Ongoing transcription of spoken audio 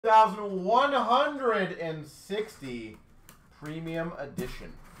1,160 Premium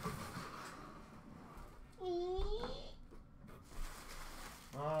Edition.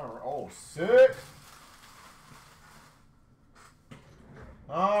 Oh, sick.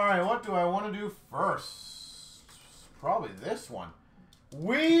 All right, what do I want to do first? Probably this one.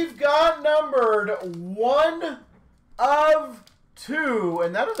 We've got numbered 1 of 2,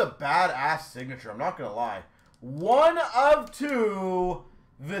 and that is a badass signature. I'm not going to lie. 1 of 2,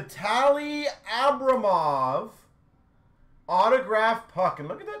 Vitaly Abramov, autograph puck. And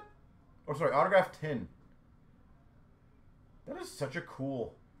look at that. Oh, sorry, autograph tin. That is such a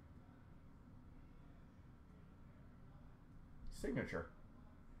cool signature.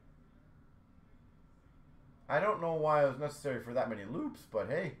 I don't know why it was necessary for that many loops, but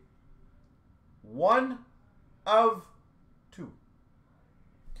hey. 1 of 2.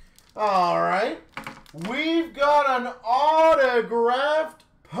 All right. We've got an autographed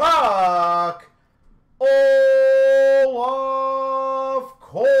puck. Olaf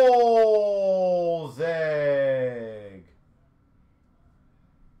Kolzig.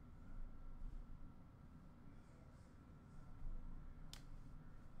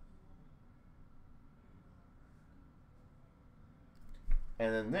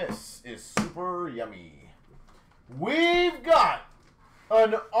 And then this is super yummy. We've got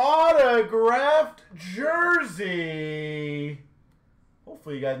an autographed jersey.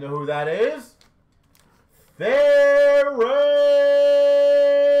 Hopefully you guys know who that is. Theron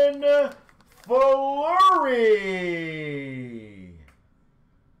Fleury.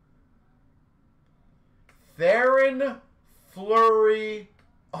 Theron Fleury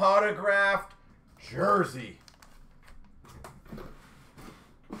autographed jersey.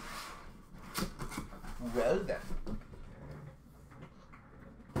 Well then.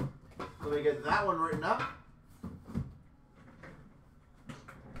 Let me get that one written up.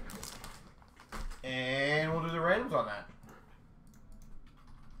 And we'll do the randoms on that.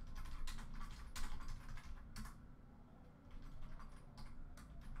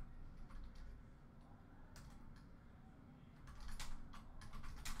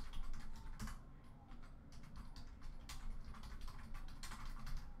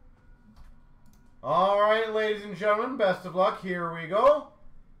 All right, ladies and gentlemen, best of luck. Here we go.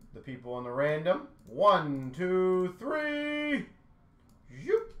 The people on the random. 1, 2, 3.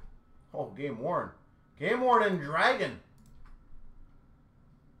 Zoop. Oh, game worn. Game worn and dragon.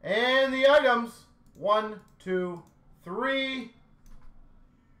 And the items. 1, 2, 3.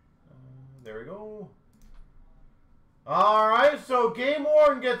 There we go. All right, so game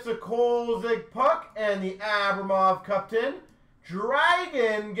worn gets a Kolzig puck and the Abramov cup tin.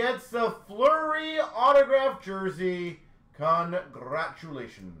 Dragon gets the Fleury autograph jersey.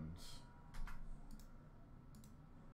 Congratulations.